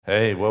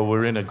Hey, well,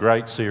 we're in a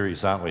great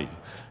series, aren't we?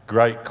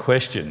 Great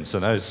questions,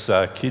 and those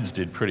kids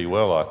did pretty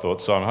well, I thought,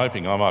 so I'm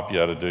hoping I might be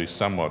able to do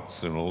somewhat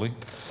similarly.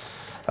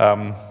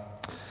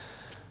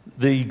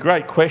 The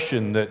great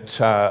question that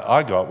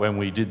I got when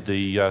we did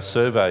the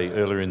survey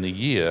earlier in the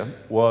year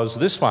was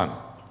this one: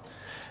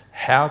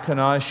 how can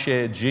I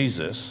share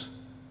Jesus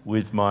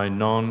with my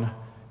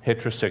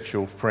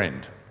non-heterosexual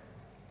friend?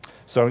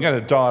 So I'm going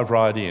to dive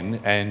right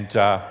in and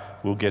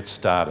we'll get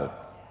started.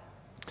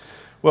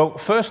 Well,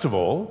 first of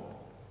all,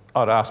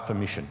 I'd ask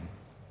permission.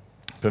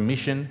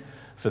 Permission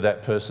for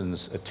that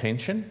person's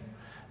attention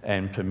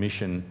and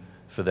permission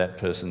for that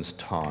person's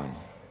time.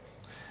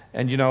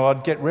 And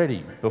I'd get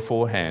ready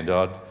beforehand.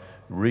 I'd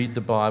read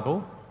the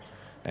Bible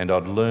and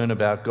I'd learn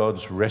about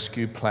God's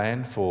rescue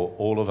plan for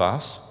all of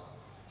us.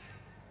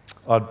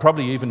 I'd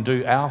probably even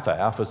do Alpha.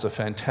 Alpha's a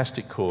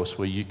fantastic course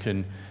where you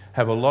can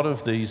have a lot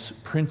of these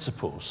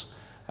principles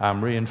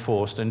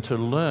reinforced and to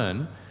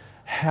learn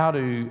how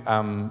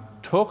to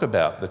talk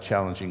about the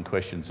challenging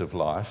questions of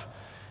life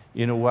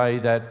in a way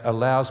that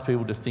allows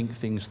people to think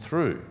things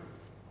through.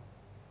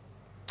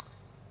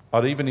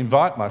 I'd even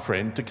invite my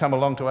friend to come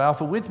along to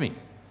Alpha with me.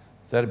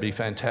 That'd be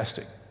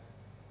fantastic.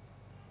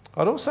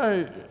 I'd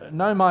also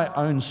know my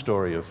own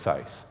story of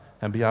faith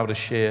and be able to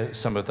share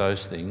some of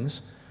those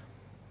things,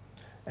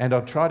 and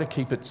I'd try to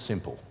keep it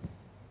simple.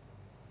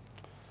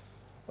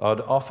 I'd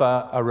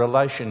offer a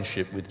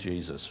relationship with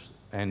Jesus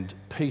and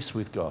peace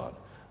with God,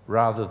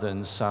 rather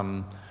than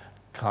some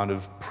kind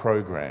of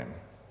program.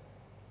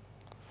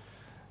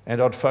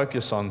 And I'd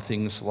focus on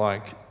things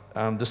like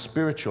the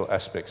spiritual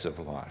aspects of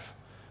life,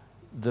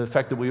 the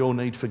fact that we all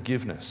need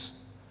forgiveness,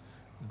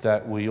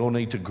 that we all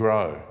need to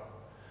grow,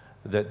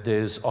 that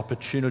there's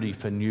opportunity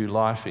for new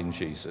life in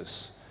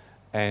Jesus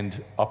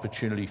and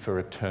opportunity for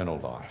eternal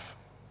life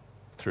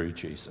through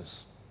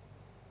Jesus.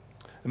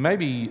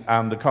 Maybe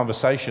the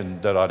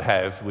conversation that I'd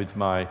have with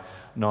my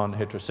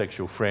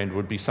non-heterosexual friend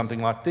would be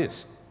something like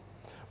this: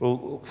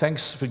 well,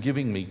 thanks for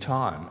giving me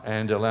time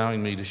and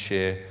allowing me to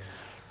share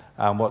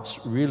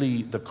what's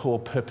really the core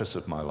purpose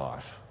of my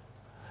life.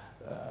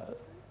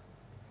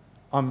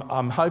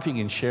 I'm hoping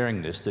in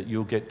sharing this that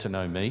you'll get to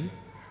know me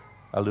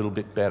a little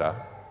bit better.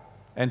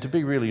 And to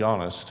be really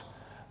honest,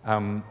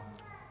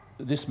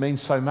 this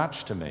means so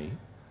much to me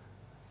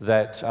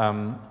that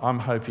I'm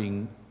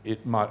hoping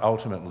it might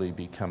ultimately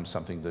become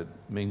something that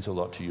means a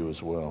lot to you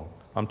as well.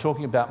 I'm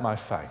talking about my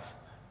faith.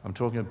 I'm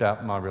talking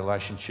about my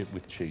relationship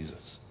with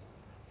Jesus.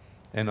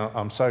 And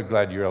I'm so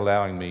glad you're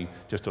allowing me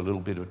just a little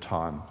bit of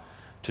time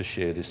to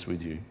share this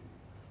with you.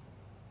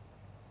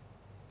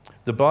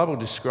 The Bible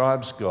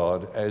describes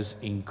God as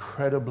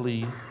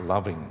incredibly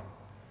loving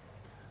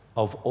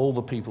of all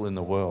the people in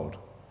the world.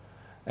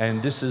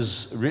 And this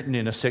is written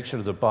in a section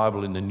of the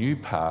Bible in the new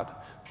part,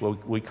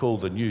 what we call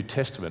the New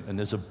Testament. And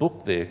there's a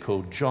book there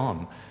called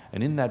John.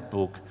 And in that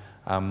book,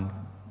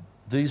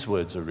 these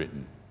words are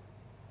written.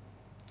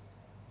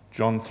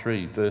 John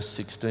 3, verse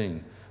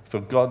 16. For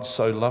God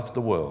so loved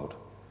the world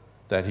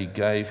that he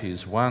gave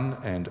his one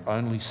and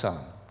only Son,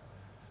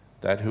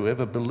 that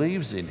whoever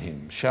believes in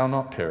him shall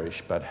not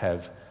perish but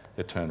have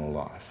eternal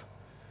life.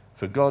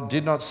 For God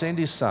did not send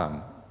his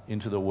Son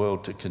into the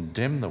world to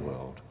condemn the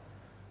world,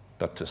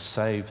 but to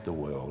save the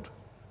world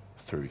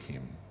through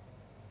him.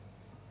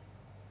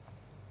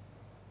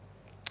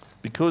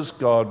 Because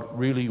God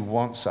really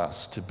wants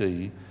us to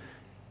be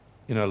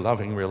in a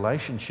loving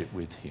relationship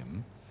with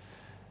him,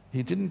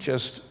 he didn't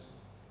just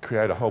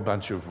create a whole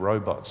bunch of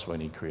robots when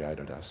he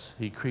created us.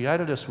 He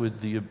created us with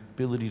the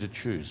ability to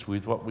choose,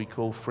 with what we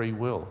call free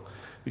will,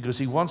 because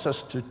he wants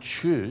us to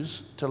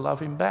choose to love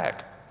him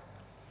back.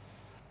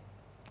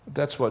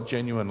 That's what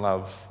genuine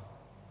love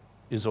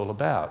is all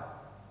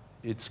about.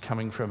 It's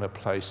coming from a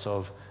place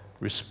of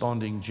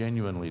responding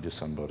genuinely to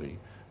somebody,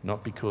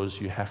 not because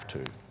you have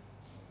to.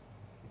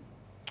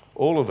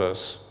 All of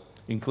us,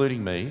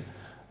 including me,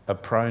 are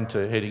prone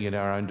to heading in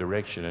our own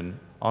direction and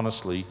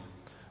honestly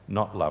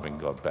not loving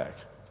God back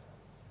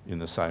in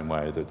the same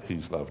way that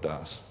he's loved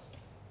us.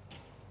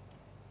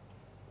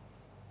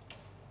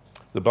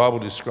 The Bible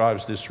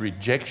describes this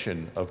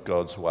rejection of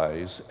God's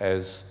ways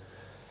as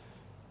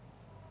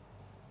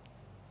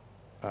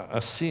a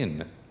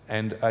sin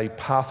and a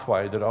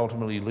pathway that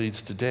ultimately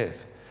leads to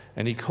death.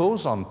 And he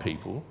calls on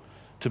people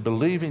to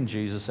believe in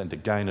Jesus and to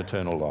gain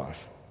eternal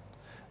life.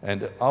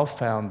 And I've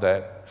found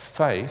that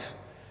faith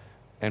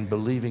and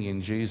believing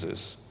in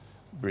Jesus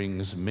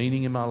brings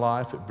meaning in my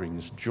life, it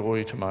brings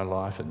joy to my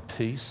life and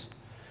peace.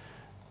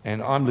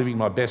 And I'm living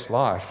my best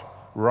life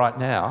right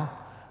now,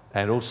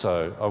 and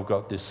also I've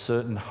got this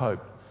certain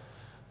hope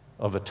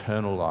of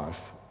eternal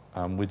life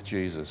with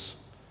Jesus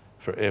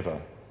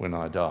forever when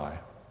I die.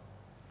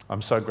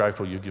 I'm so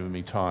grateful you've given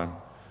me time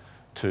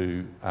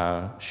to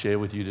share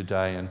with you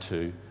today and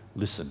to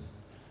listen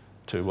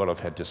to what I've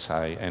had to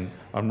say. And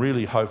I'm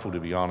really hopeful, to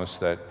be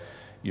honest, that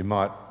you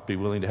might be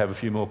willing to have a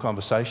few more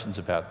conversations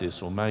about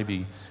this, or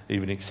maybe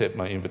even accept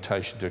my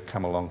invitation to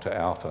come along to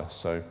Alpha.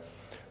 So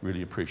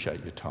really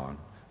appreciate your time.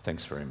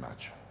 Thanks very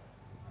much.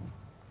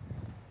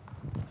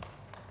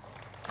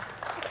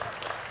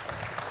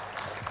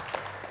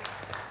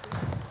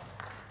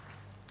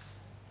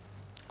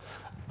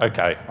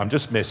 Okay, I'm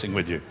just messing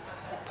with you.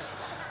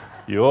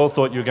 You all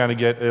thought you were going to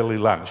get early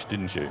lunch,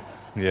 didn't you?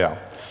 Yeah.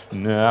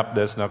 No,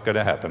 that's not going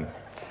to happen.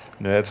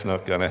 That's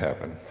not going to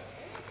happen.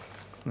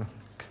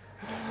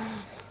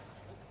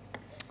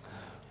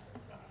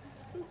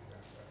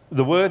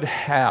 The word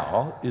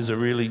how is a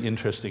really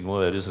interesting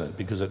word, isn't it?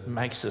 Because it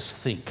makes us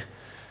think.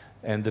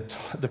 And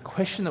the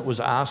question that was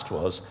asked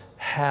was,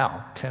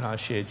 how can I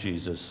share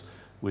Jesus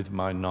with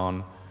my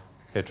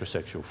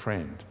non-heterosexual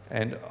friend?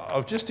 And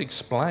I've just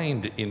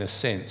explained, in a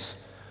sense,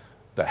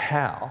 the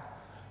how,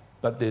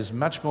 but there's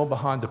much more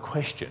behind the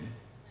question,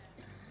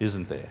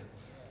 isn't there?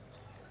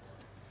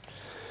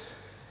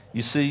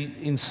 You see,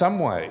 in some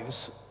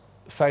ways,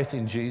 faith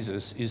in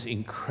Jesus is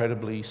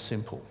incredibly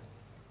simple.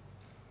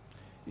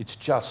 It's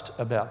just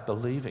about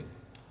believing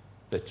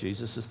that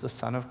Jesus is the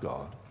Son of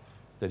God,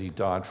 that he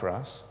died for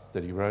us,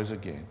 that he rose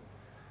again,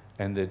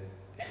 and that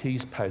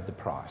he's paid the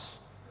price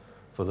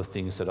for the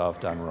things that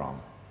I've done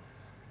wrong.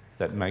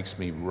 That makes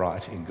me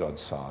right in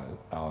God's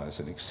eyes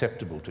and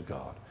acceptable to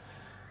God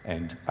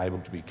and able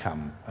to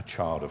become a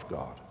child of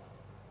God.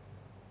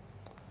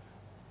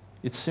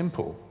 It's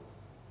simple,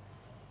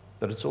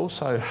 but it's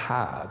also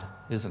hard,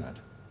 isn't it?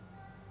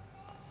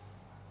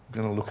 I'm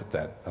going to look at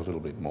that a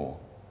little bit more.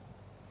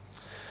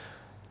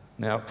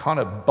 Now, kind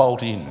of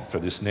bolt in for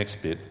this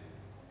next bit.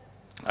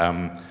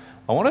 I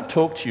want to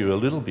talk to you a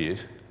little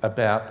bit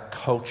about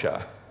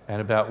culture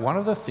and about one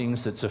of the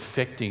things that's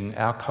affecting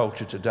our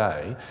culture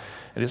today.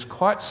 And it's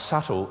quite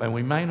subtle, and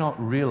we may not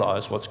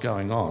realise what's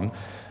going on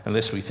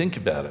unless we think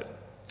about it.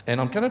 And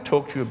I'm going to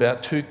talk to you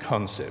about two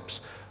concepts: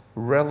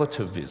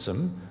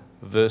 relativism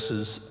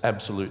versus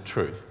absolute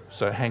truth.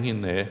 So hang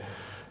in there.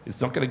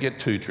 It's not going to get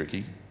too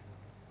tricky.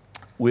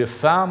 We're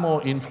far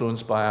more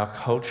influenced by our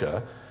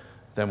culture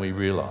than we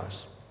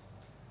realise.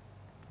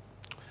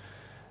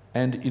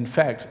 And in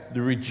fact,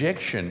 the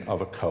rejection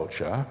of a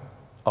culture,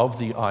 of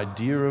the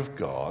idea of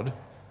God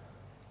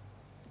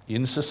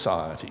in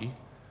society,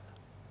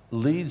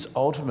 leads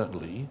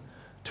ultimately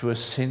to a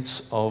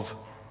sense of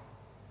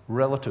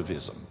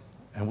relativism.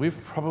 And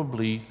we've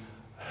probably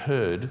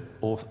heard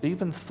or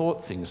even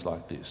thought things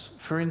like this.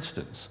 For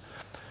instance,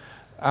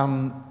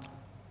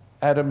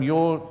 Adam,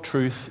 your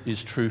truth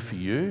is true for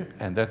you,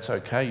 and that's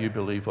okay. You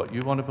believe what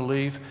you want to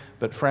believe,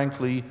 but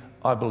frankly,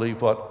 I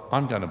believe what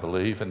I'm going to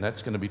believe, and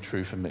that's going to be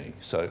true for me.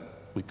 So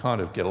we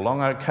kind of get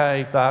along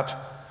okay, but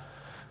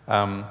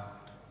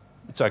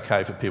it's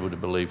okay for people to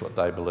believe what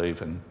they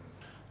believe, and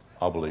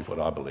I'll believe what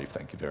I believe.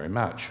 Thank you very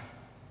much.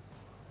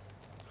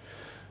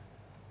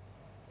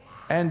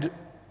 And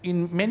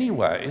in many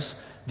ways,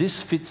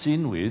 this fits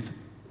in with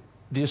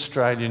the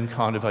Australian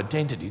kind of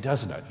identity,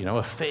 doesn't it? You know,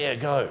 a fair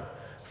go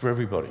for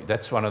everybody.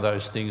 That's one of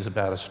those things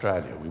about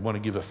Australia. We want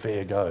to give a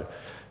fair go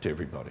to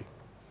everybody.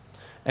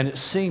 And it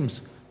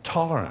seems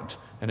tolerant,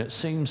 and it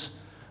seems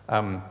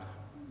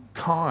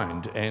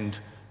kind and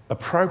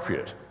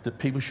appropriate that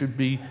people should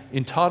be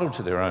entitled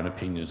to their own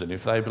opinions. And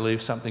if they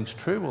believe something's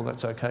true, well,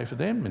 that's okay for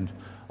them. And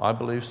I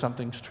believe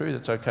something's true,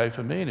 that's okay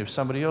for me. And if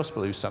somebody else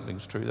believes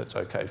something's true, that's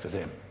okay for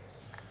them.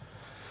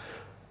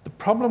 The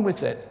problem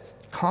with that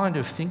kind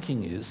of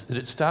thinking is that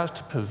it starts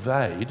to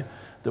pervade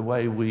the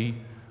way we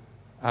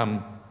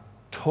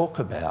talk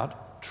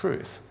about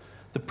truth.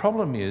 The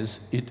problem is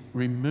it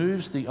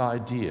removes the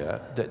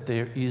idea that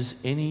there is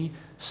any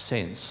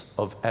sense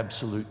of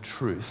absolute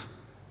truth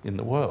in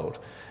the world.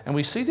 And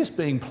we see this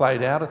being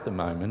played out at the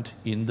moment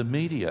in the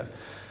media.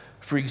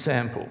 For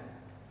example,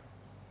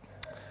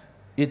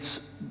 it's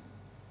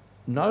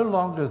no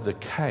longer the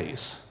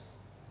case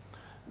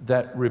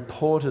that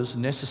reporters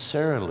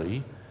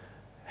necessarily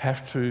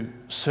have to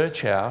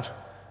search out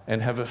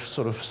and have a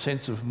sort of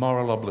sense of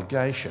moral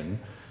obligation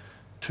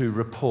to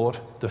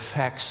report the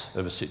facts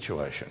of a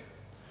situation.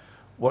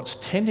 What's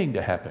tending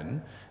to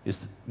happen is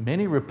that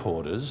many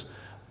reporters,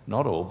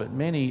 not all, but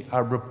many,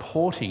 are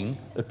reporting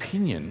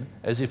opinion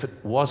as if it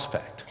was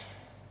fact.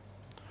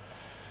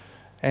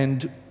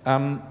 And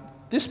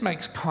this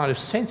makes kind of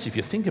sense if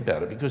you think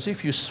about it, because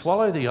if you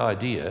swallow the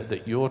idea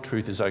that your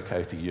truth is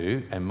okay for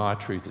you and my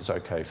truth is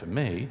okay for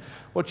me,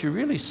 what you're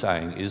really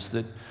saying is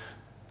that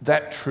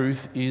that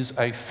truth is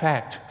a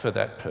fact for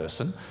that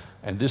person,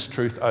 and this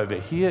truth over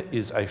here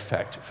is a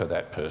fact for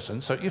that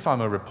person. So if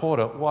I'm a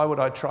reporter, why would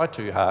I try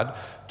too hard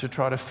to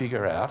try to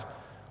figure out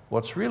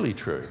what's really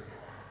true?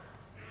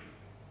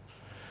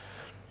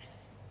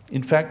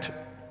 In fact,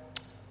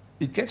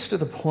 it gets to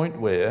the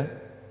point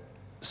where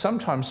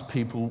sometimes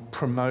people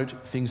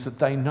promote things that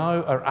they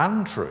know are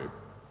untrue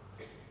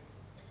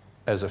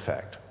as a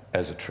fact,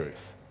 as a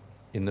truth,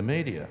 in the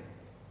media.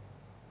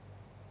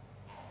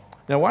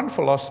 Now, one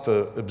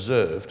philosopher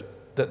observed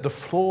that the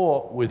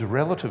flaw with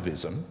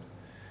relativism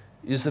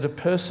is that a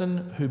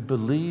person who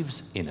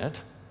believes in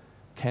it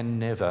can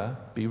never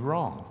be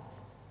wrong.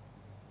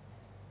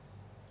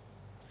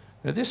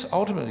 Now, this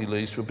ultimately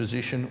leads to a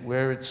position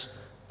where it's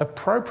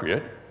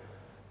appropriate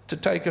to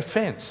take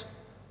offence,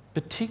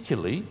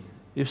 particularly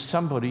if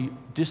somebody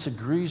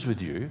disagrees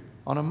with you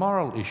on a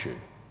moral issue.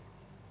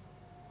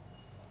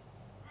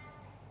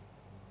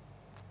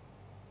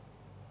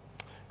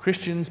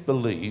 Christians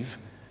believe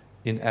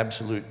in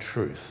absolute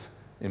truth,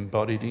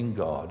 embodied in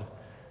God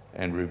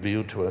and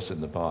revealed to us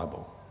in the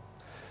Bible.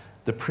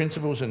 The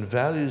principles and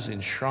values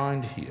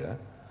enshrined here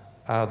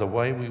are the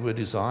way we were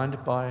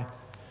designed by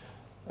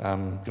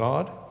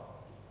God,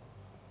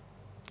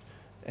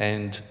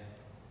 and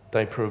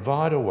they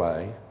provide a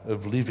way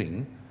of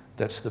living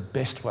that's the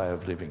best way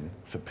of living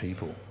for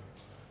people.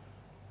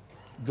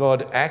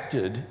 God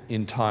acted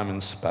in time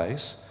and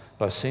space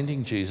by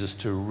sending Jesus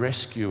to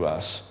rescue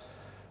us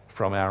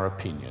from our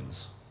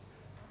opinions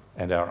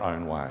and our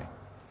own way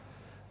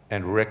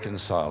and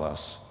reconcile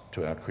us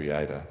to our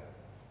Creator.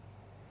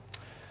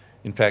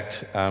 In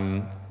fact,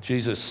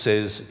 Jesus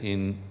says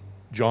in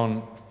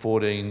John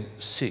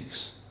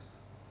 14:6,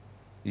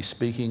 he's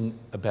speaking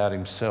about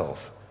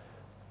himself,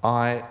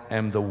 "I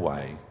am the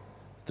way,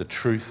 the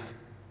truth,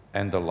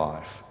 and the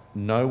life.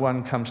 No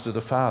one comes to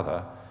the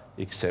Father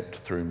except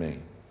through me.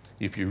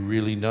 If you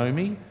really know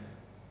me,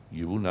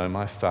 you will know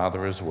my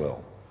Father as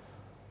well.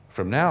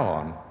 From now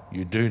on,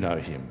 you do know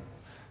him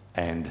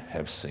and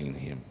have seen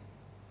him."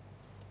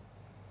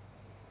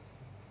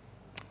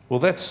 Well,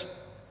 that's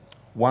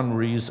one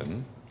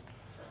reason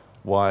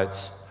why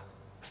it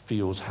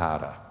feels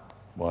harder,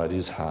 why it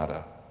is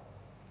harder.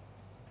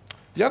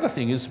 The other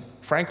thing is,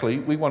 frankly,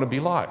 we want to be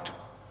liked.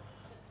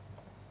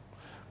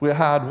 We're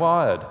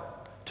hardwired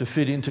to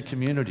fit into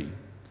community.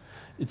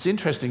 It's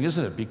interesting,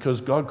 isn't it?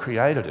 Because God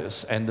created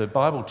us, and the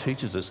Bible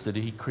teaches us that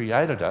he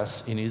created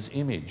us in his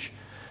image.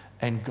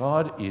 And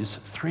God is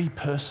three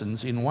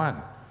persons in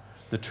one,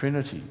 the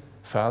Trinity,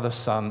 Father,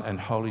 Son, and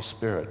Holy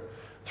Spirit.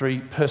 Three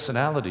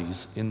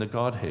personalities in the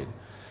Godhead.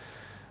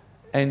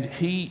 And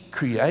he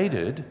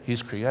created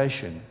his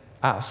creation,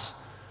 us,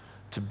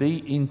 to be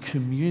in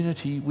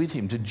community with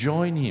him, to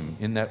join him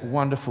in that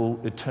wonderful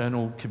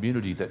eternal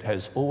community that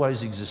has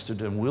always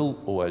existed and will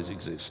always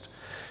exist.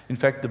 In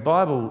fact, the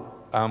Bible,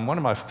 one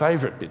of my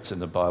favourite bits in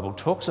the Bible,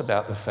 talks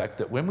about the fact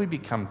that when we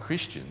become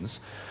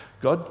Christians,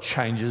 God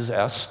changes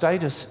our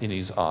status in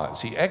his eyes.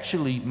 He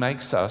actually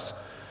makes us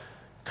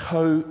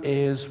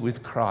co-heirs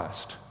with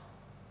Christ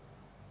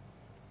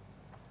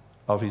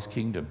of his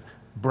kingdom,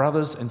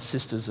 brothers and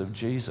sisters of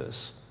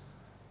Jesus,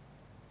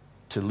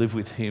 to live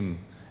with him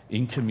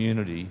in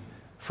community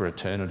for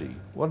eternity.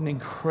 What an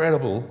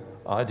incredible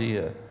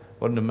idea.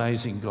 What an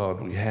amazing God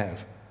we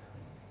have.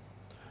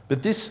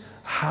 But this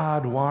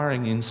hard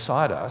wiring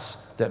inside us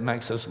that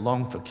makes us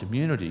long for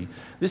community,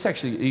 this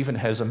actually even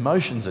has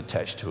emotions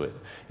attached to it.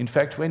 In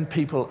fact, when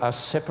people are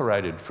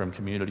separated from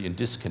community and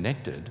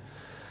disconnected,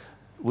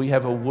 we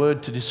have a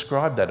word to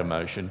describe that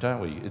emotion, don't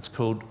we? It's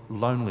called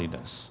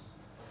loneliness.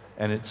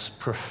 And it's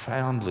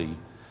profoundly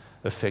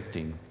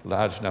affecting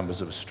large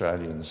numbers of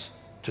Australians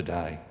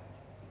today.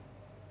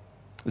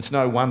 It's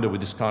no wonder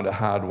with this kind of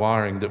hard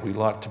wiring that we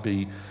like to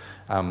be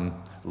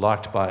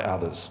liked by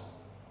others.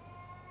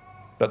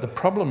 But the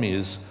problem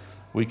is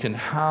we can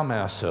harm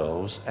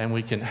ourselves and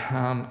we can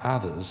harm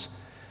others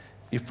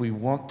if we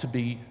want to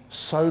be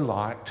so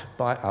liked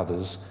by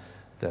others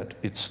that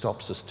it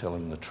stops us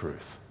telling the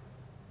truth.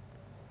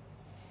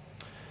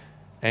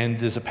 And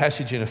there's a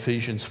passage in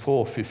Ephesians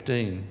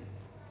 4:15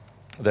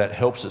 that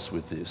helps us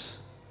with this.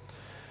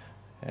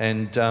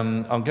 And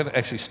I'm going to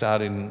actually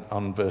start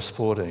on verse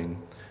 14.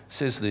 It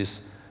says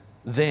this,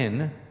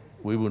 "Then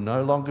we will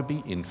no longer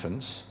be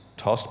infants,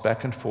 tossed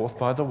back and forth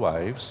by the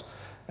waves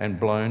and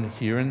blown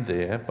here and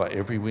there by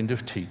every wind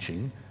of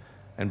teaching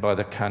and by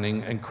the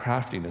cunning and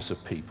craftiness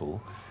of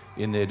people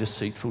in their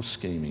deceitful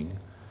scheming."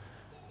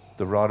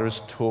 The writer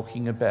is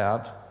talking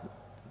about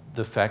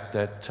the fact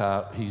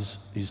that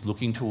he's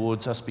looking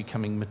towards us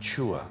becoming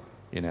mature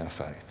in our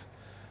faith,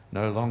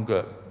 no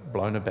longer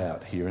blown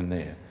about here and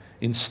there.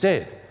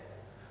 Instead,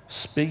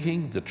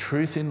 speaking the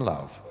truth in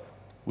love,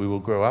 we will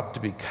grow up to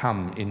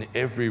become, in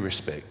every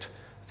respect,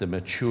 the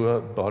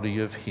mature body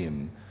of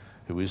him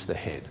who is the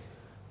head,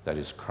 that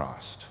is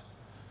Christ.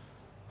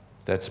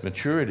 That's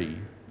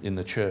maturity in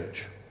the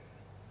church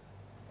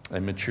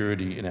and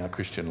maturity in our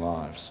Christian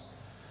lives.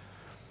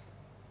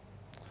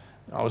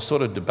 I was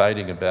sort of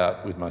debating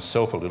with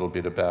myself a little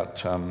bit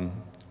about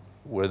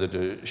whether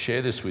to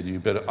share this with you,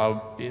 but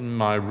in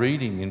my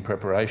reading in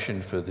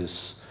preparation for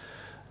this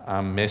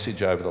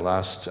message over the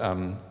last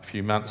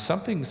few months,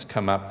 something's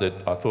come up that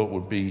I thought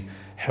would be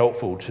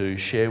helpful to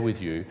share with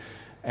you.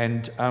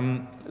 And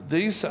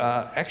these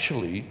are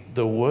actually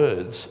the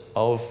words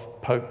of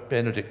Pope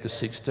Benedict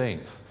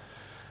XVI.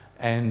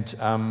 And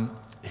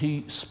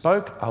he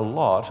spoke a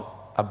lot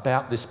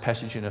about this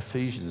passage in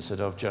Ephesians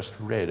that I've just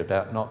read,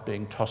 about not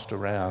being tossed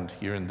around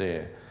here and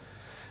there.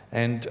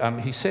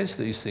 And he says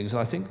these things, and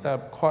I think they're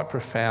quite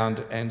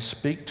profound and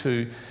speak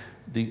to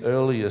the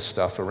earlier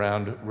stuff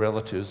around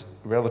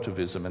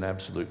relativism and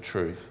absolute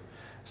truth.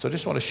 So I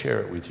just want to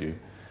share it with you.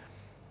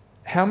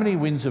 "How many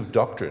winds of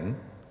doctrine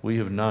we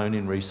have known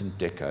in recent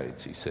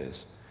decades," he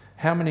says.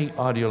 "How many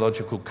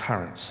ideological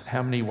currents,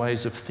 how many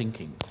ways of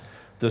thinking.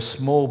 The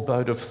small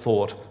boat of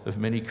thought of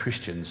many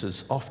Christians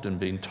has often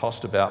been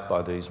tossed about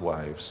by these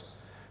waves,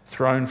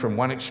 thrown from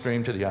one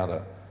extreme to the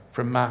other,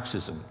 from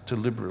Marxism to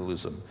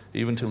liberalism,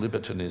 even to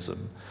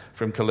libertinism,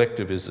 from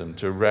collectivism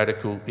to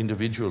radical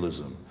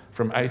individualism,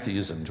 from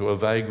atheism to a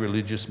vague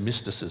religious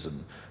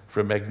mysticism,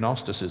 from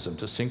agnosticism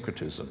to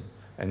syncretism,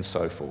 and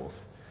so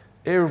forth.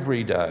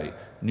 Every day,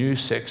 new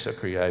sects are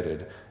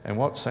created, and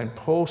what St.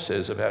 Paul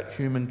says about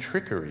human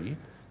trickery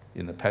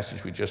in the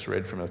passage we just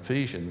read from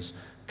Ephesians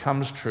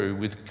comes true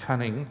with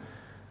cunning,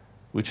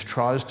 which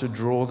tries to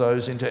draw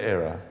those into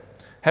error.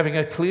 Having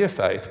a clear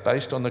faith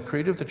based on the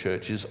creed of the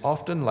church is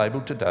often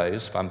labelled today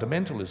as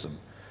fundamentalism,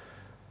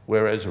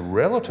 whereas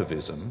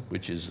relativism,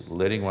 which is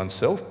letting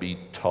oneself be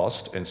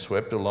tossed and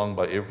swept along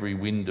by every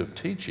wind of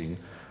teaching,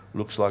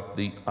 looks like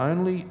the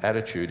only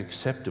attitude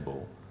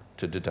acceptable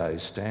to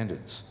today's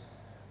standards.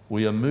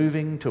 We are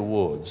moving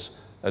towards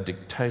a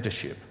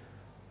dictatorship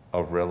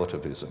of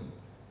relativism,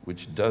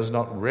 which does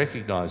not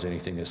recognise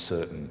anything as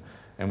certain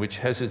and which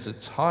has as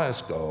its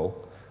highest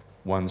goal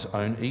one's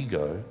own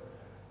ego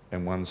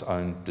and one's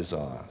own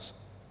desires.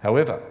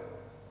 However,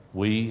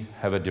 we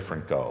have a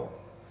different goal.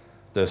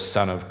 The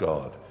Son of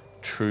God,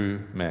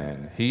 true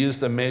man. He is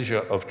the measure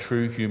of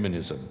true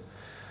humanism.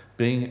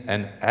 Being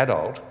an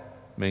adult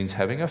means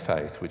having a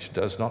faith which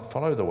does not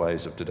follow the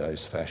ways of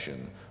today's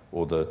fashion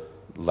or the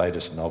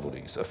latest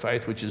novelties. A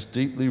faith which is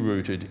deeply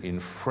rooted in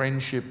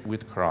friendship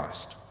with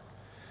Christ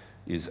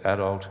is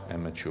adult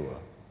and mature.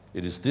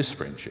 It is this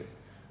friendship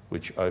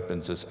which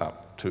opens us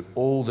up to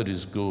all that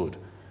is good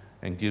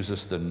and gives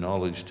us the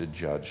knowledge to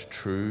judge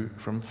true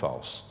from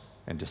false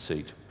and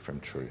deceit from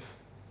truth.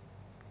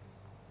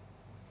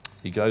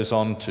 He goes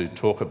on to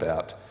talk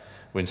about,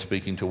 when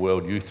speaking to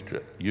World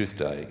Youth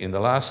Day, in the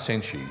last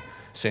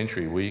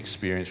century we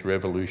experienced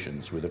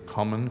revolutions with a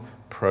common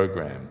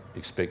program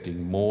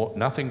expecting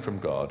nothing from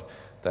God.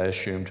 They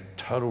assumed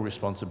total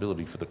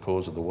responsibility for the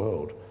cause of the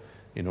world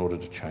in order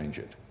to change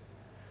it.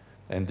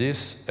 And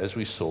this, as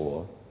we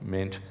saw,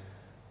 meant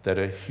that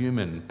a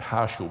human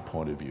partial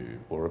point of view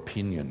or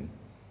opinion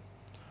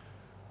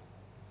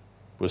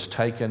was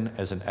taken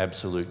as an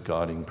absolute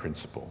guiding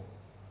principle.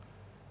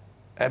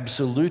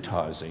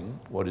 Absolutising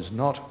what is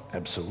not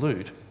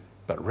absolute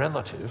but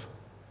relative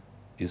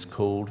is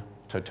called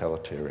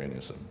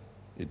totalitarianism.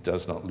 It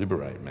does not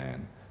liberate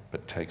man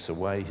but takes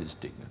away his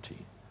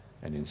dignity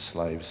and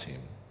enslaves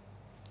him.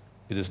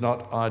 It is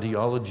not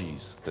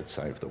ideologies that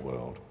save the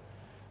world,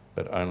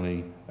 but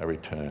only a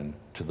return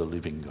to the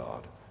living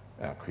God,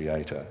 our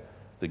Creator,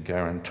 the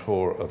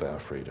guarantor of our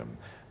freedom,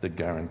 the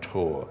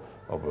guarantor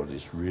of what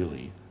is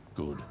really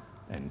good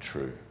and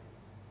true.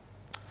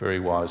 Very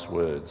wise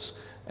words,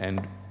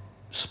 and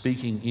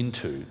speaking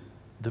into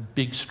the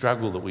big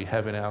struggle that we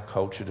have in our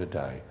culture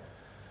today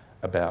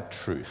about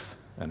truth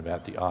and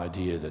about the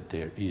idea that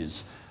there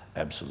is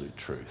absolute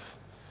truth.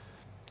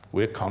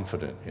 We're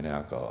confident in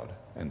our God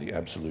and the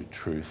absolute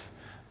truth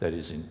that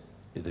is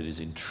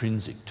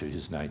intrinsic to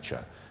his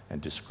nature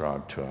and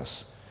described to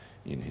us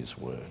in his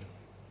word.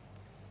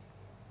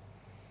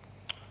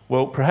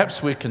 Well,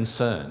 perhaps we're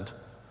concerned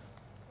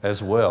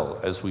as well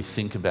as we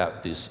think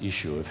about this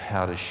issue of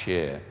how to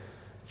share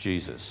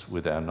Jesus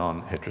with our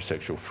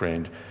non-heterosexual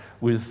friend,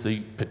 with the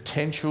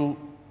potential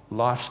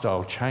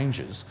lifestyle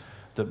changes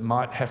that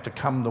might have to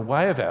come the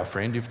way of our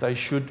friend if they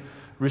should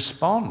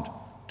respond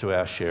to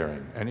our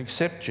sharing and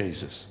accept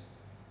Jesus.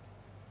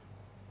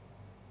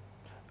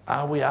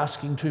 Are we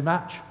asking too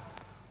much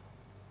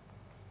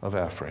of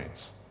our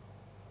friends?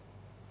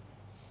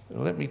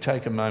 Let me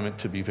take a moment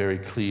to be very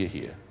clear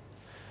here.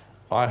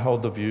 I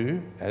hold the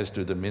view, as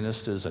do the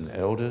ministers and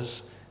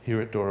elders here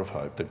at Door of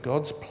Hope, that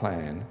God's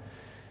plan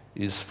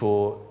is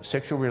for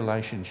sexual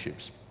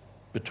relationships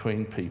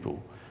between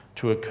people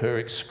to occur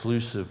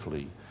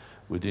exclusively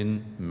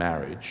within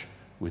marriage,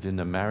 within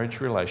the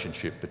marriage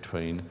relationship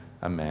between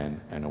a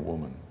man and a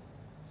woman.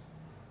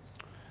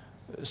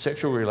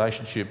 Sexual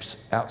relationships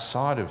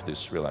outside of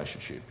this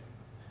relationship,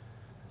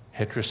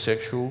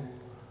 heterosexual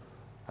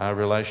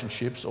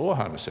relationships or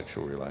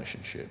homosexual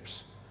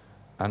relationships,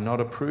 are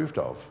not approved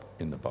of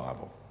in the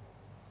Bible.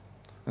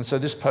 And so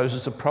this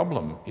poses a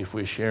problem if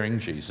we're sharing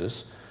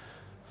Jesus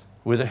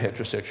with a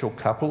heterosexual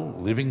couple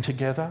living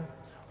together,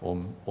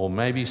 or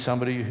maybe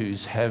somebody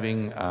who's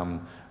having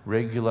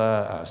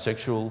regular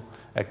sexual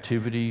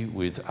activity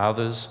with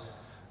others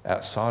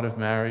outside of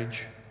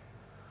marriage,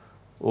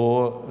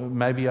 or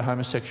maybe a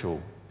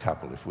homosexual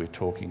couple if we're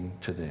talking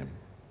to them.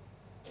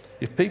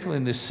 If people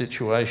in this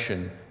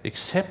situation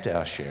accept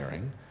our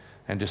sharing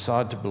and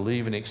decide to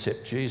believe and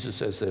accept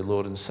Jesus as their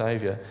Lord and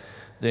Saviour,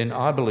 then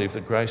I believe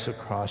the grace of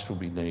Christ will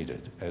be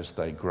needed as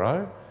they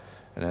grow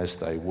and as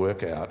they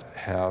work out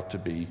how to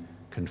be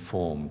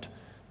conformed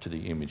to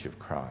the image of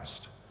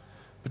Christ.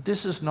 But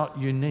this is not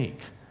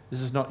unique. This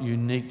is not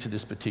unique to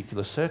this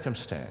particular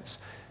circumstance.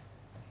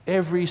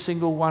 Every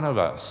single one of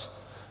us,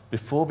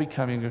 before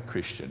becoming a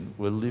Christian,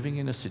 were living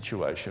in a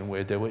situation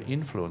where there were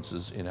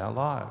influences in our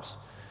lives.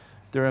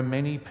 There are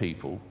many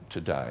people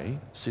today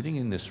sitting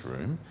in this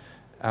room,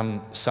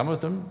 some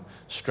of them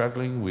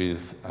struggling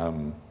with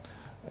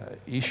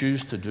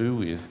issues to do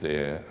with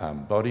their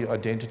body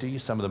identity.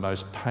 Some of the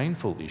most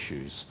painful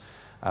issues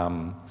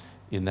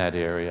in that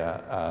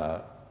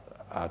area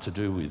are to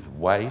do with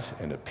weight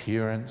and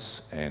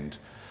appearance and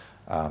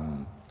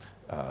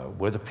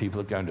whether people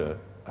are going to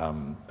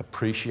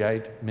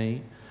appreciate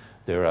me.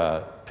 There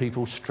are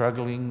people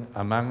struggling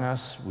among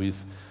us with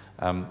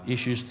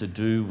issues to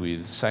do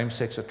with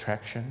same-sex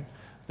attraction.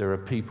 There are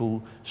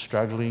people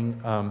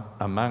struggling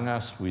among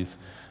us with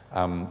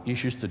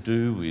issues to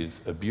do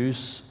with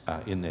abuse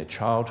in their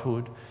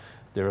childhood.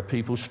 There are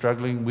people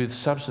struggling with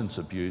substance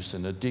abuse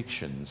and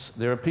addictions.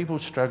 There are people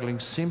struggling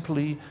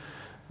simply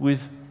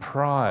with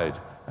pride,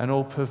 an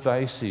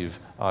all-pervasive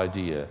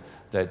idea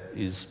that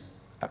is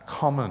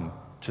common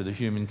to the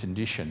human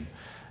condition.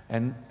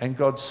 And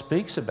God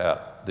speaks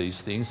about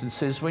these things and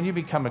says, when you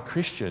become a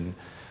Christian,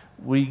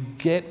 we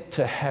get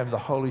to have the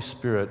Holy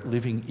Spirit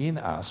living in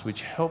us,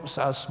 which helps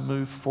us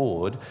move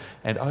forward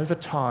and over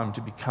time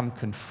to become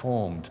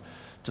conformed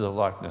to the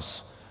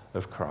likeness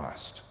of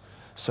Christ,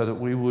 so that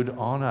we would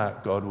honour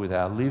God with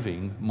our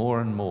living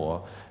more and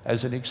more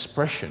as an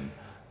expression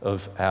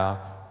of our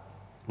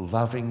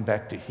loving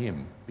back to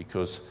him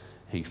because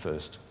he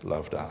first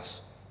loved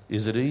us.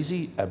 Is it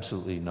easy?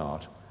 Absolutely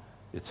not.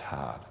 It's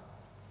hard.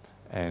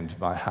 And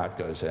my heart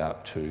goes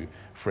out to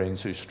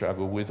friends who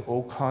struggle with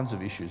all kinds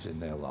of issues in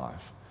their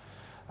life.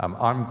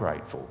 I'm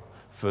grateful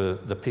for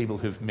the people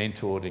who've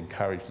mentored,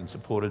 encouraged and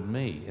supported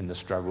me in the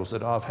struggles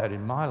that I've had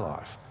in my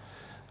life,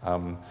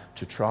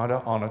 to try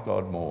to honour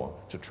God more,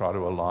 to try to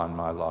align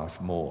my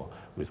life more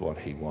with what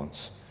he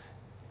wants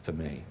for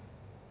me.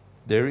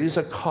 There is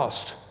a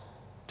cost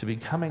to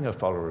becoming a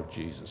follower of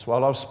Jesus.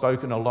 While I've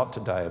spoken a lot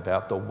today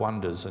about the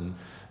wonders and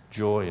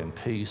joy and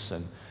peace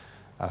and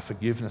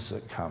forgiveness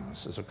that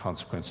comes as a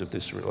consequence of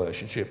this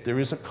relationship, there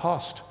is a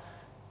cost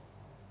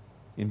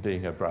in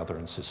being a brother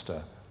and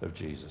sister of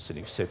Jesus and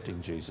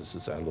accepting Jesus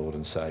as our Lord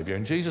and Saviour.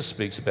 And Jesus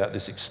speaks about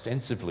this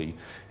extensively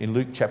in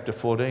Luke chapter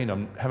 14.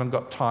 I haven't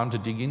got time to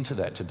dig into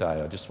that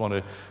today. I just want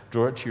to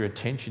draw it to your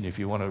attention if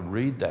you want to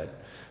read that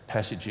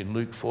passage in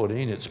Luke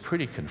 14. It's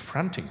pretty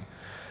confronting.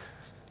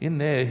 In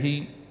there,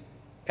 he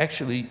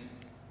actually,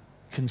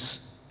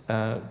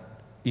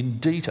 in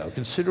detail,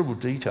 considerable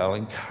detail,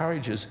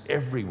 encourages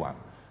everyone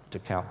to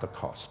count the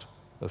cost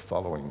of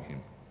following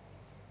him.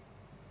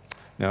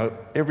 Now,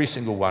 every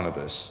single one of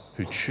us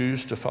who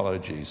choose to follow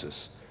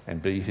Jesus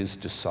and be his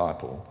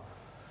disciple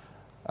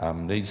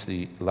needs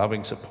the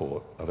loving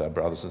support of our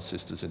brothers and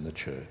sisters in the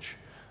church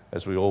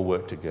as we all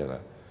work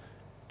together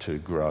to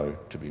grow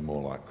to be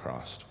more like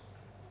Christ.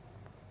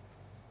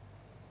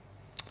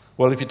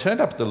 Well, if you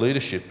turned up at the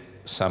Leadership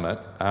Summit,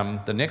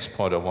 the next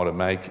point I want to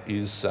make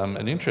is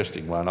an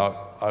interesting one.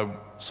 I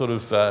sort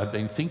of have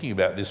been thinking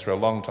about this for a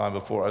long time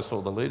before I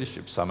saw the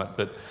Leadership Summit,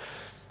 but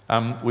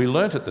we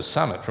learnt at the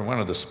summit from one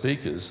of the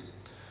speakers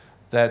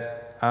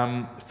that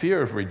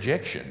fear of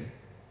rejection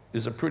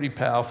is a pretty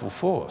powerful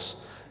force.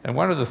 And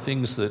one of the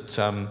things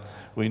that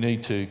we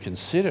need to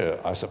consider,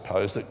 I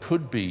suppose, that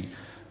could be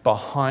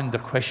behind the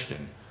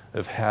question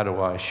of how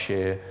do I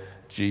share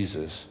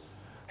Jesus,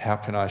 how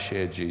can I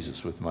share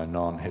Jesus with my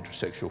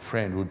non-heterosexual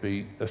friend, would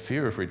be a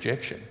fear of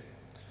rejection.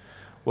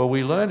 Well,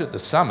 we learned at the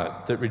summit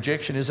that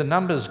rejection is a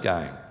numbers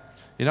game.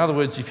 In other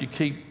words, if you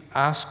keep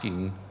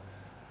asking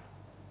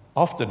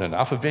often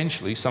enough,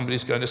 eventually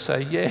somebody's going to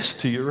say yes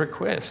to your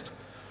request.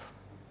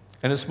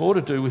 And it's more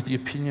to do with the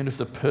opinion of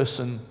the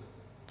person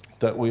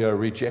that we are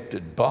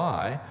rejected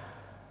by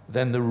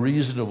than the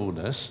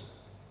reasonableness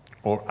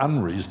or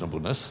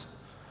unreasonableness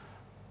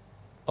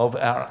of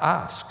our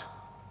ask.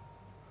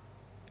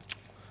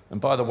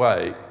 And by the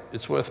way,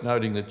 it's worth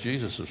noting that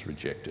Jesus was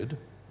rejected,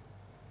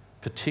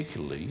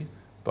 particularly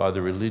by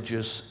the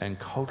religious and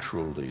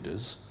cultural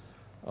leaders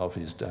of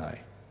his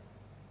day.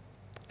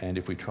 And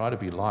if we try to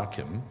be like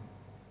him,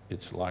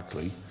 it's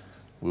likely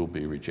we'll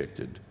be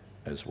rejected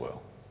as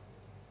well.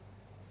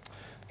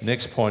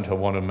 Next point I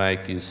want to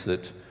make is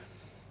that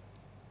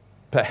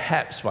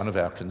perhaps one of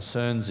our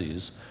concerns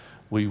is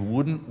we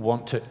wouldn't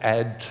want to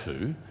add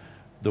to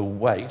the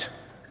weight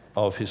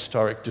of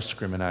historic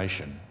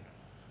discrimination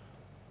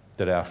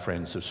that our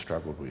friends have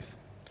struggled with.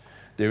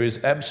 There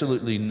is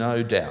absolutely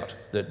no doubt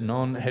that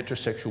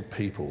non-heterosexual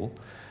people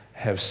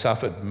have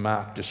suffered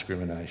marked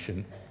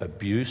discrimination,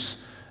 abuse,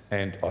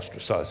 and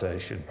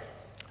ostracisation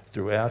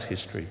throughout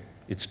history.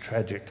 It's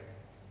tragic.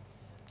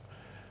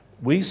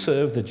 We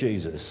serve the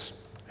Jesus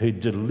who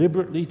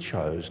deliberately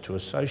chose to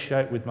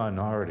associate with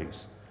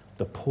minorities,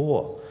 the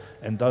poor,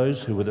 and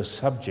those who were the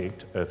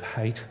subject of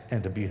hate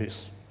and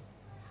abuse.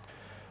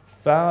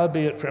 Far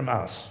be it from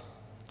us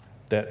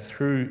that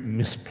through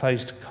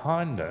misplaced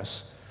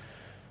kindness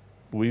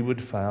we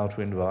would fail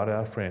to invite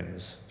our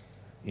friends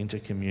into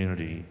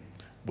community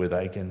where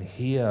they can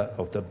hear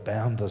of the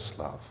boundless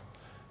love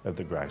of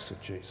the grace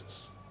of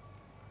Jesus.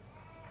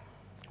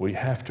 We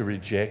have to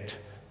reject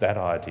that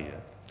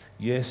idea.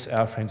 Yes,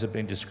 our friends have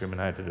been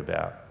discriminated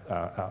about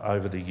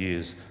over the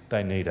years.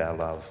 They need our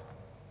love.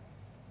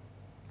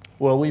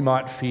 Well, we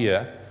might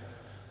fear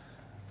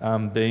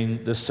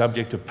being the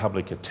subject of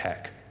public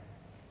attack.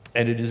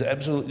 And it is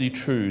absolutely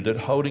true that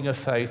holding a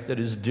faith that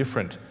is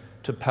different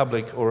to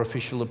public or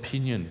official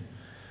opinion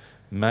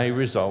may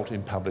result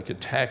in public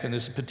attack, and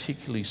this is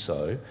particularly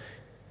so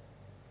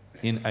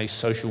in a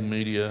social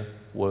media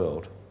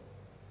world.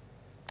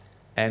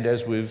 And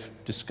as we've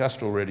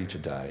discussed already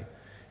today,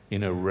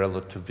 in a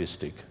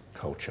relativistic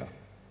culture.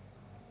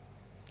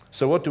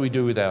 So what do we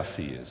do with our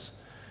fears?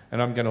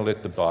 And I'm going to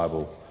let the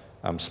Bible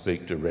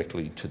speak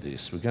directly to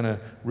this. We're going to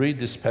read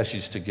this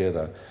passage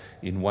together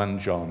in 1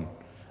 John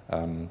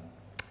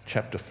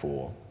chapter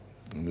 4.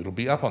 And it'll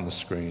be up on the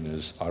screen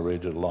as I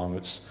read it along.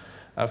 It's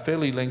a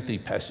fairly lengthy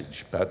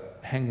passage, but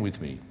hang with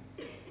me.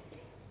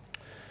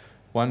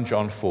 1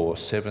 John 4,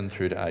 7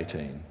 through to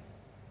 18.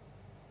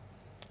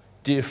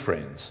 Dear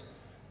friends,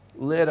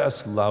 let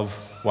us love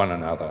one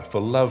another, for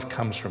love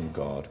comes from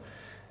God.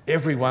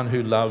 Everyone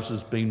who loves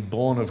has been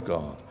born of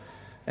God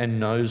and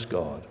knows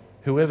God.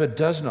 Whoever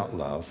does not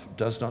love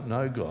does not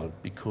know God,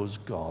 because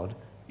God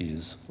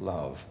is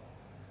love.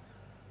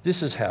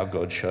 This is how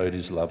God showed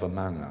his love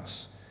among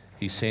us.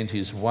 He sent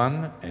his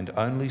one and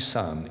only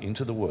Son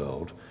into the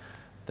world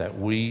that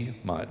we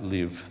might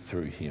live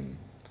through him.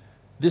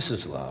 This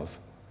is love,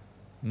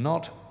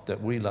 not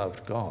that we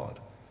loved God,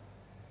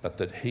 but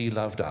that he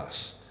loved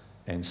us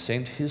and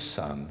sent his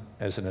Son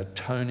as an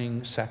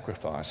atoning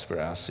sacrifice for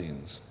our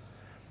sins.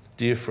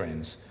 Dear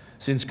friends,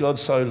 since God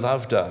so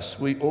loved us,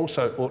 we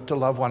also ought to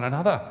love one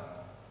another.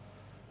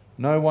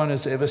 No one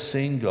has ever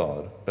seen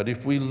God, but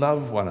if we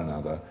love one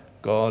another,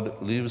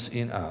 God lives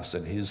in us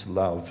and his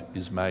love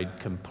is made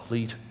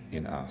complete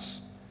in us.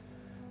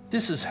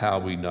 This is how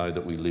we know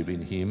that we live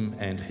in him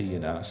and he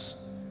in us.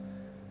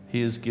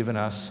 He has given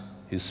us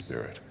his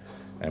Spirit,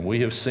 and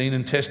we have seen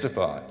and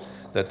testified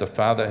that the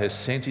Father has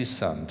sent his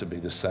Son to be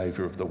the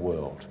Saviour of the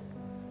world.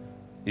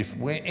 If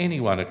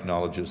anyone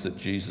acknowledges that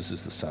Jesus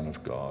is the Son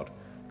of God,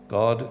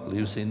 God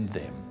lives in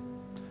them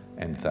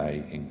and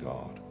they in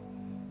God.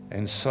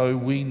 And so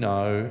we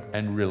know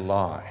and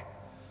rely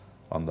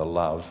on the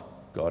love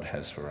God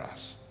has for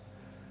us.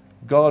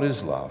 God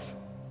is love.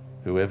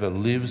 Whoever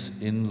lives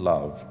in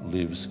love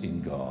lives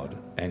in God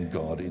and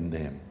God in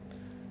them.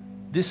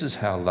 This is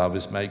how love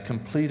is made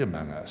complete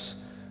among us,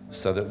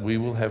 so that we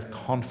will have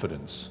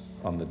confidence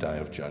on the day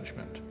of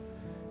judgment.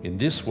 In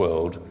this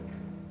world,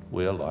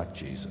 we are like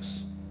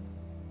Jesus.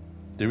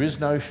 There is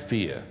no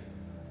fear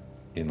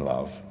in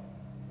love,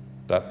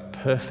 but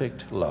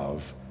perfect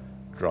love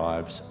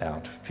drives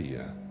out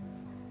fear,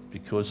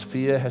 because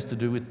fear has to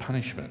do with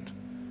punishment.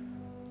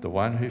 The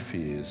one who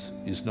fears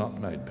is not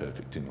made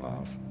perfect in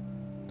love.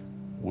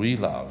 We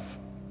love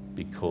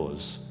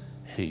because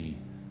he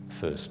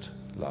first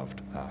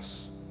loved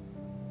us.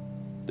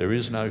 There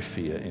is no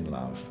fear in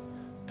love.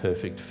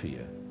 Perfect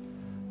fear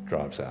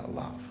drives out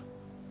love.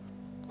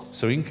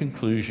 So in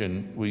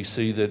conclusion, we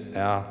see that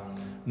our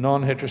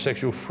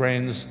non-heterosexual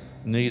friends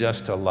need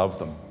us to love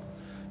them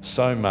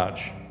so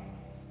much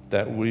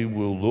that we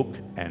will look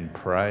and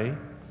pray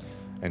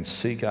and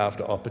seek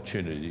after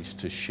opportunities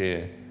to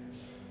share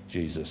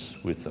Jesus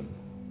with them,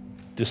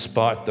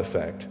 despite the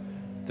fact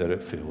that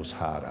it feels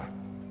harder.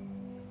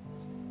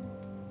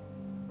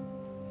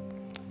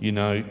 You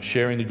know,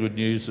 sharing the good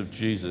news of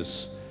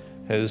Jesus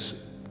has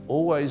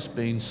always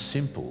been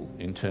simple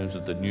in terms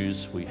of the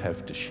news we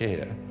have to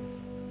share,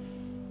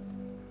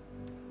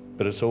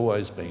 but it's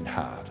always been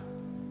hard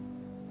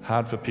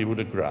for people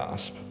to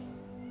grasp,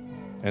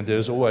 and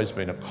there's always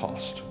been a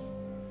cost,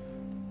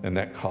 and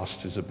that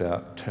cost is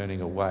about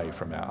turning away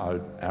from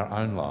our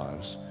own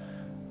lives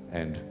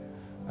and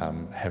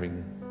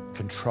having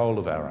control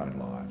of our own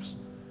lives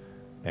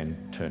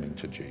and turning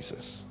to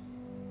Jesus.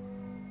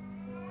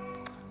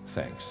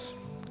 Thanks.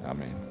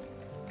 Amen.